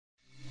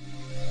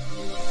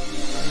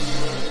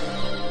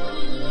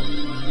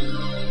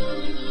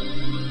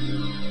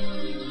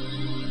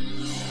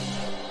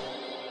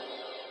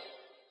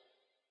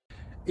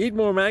eat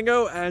more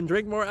mango and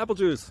drink more apple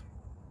juice.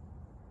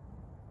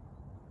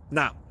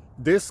 Now,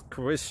 this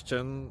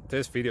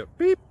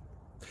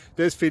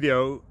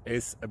video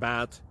is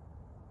about,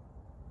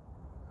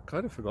 I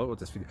kind of forgot what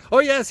this video. Oh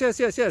yes.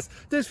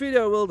 This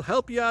video will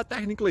help you out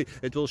technically.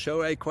 It will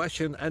show a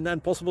question and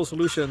then possible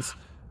solutions.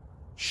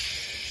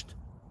 Shh.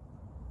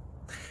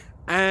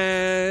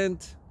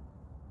 And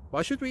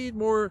why should we eat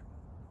more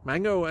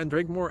mango and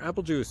drink more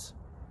apple juice?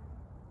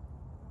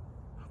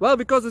 Well,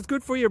 because it's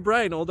good for your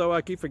brain, although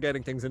I keep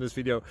forgetting things in this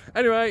video.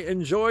 Anyway,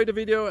 enjoy the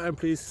video and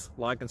please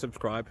like and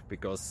subscribe,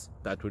 because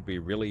that would be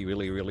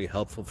really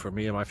helpful for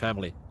me and my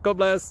family. God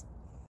bless!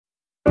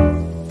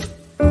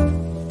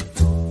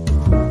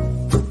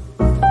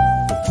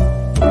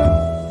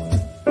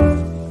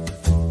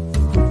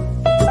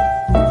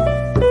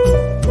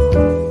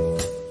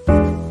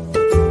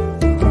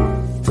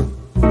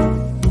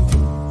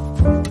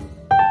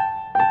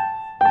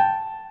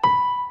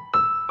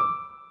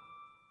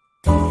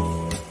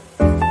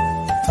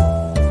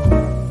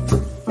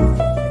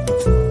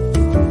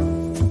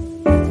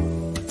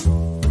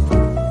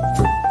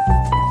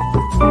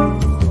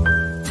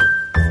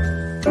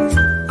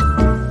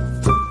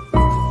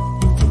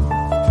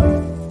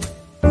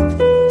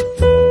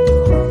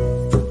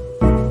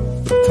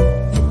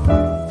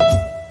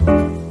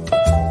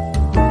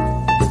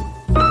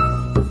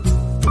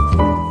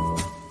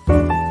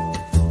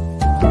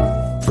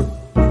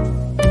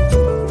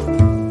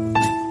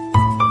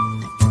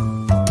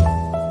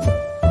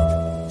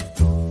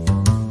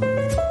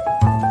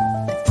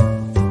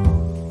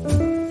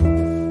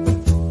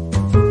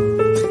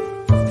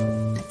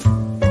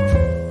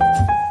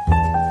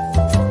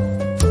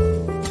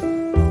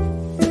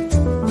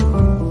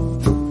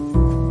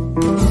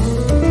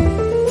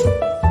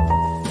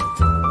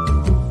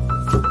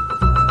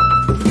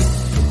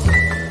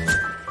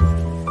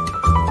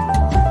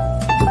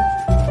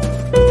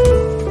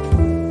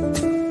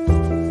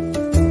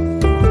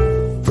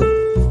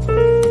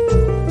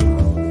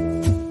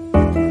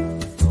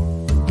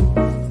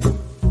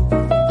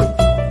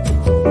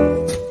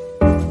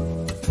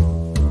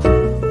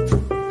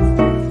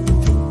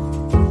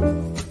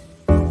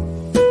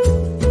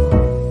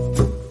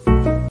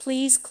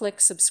 Please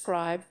click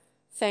subscribe.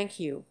 Thank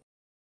you.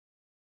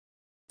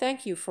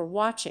 Thank you for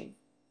watching.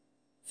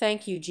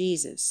 Thank you,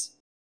 Jesus.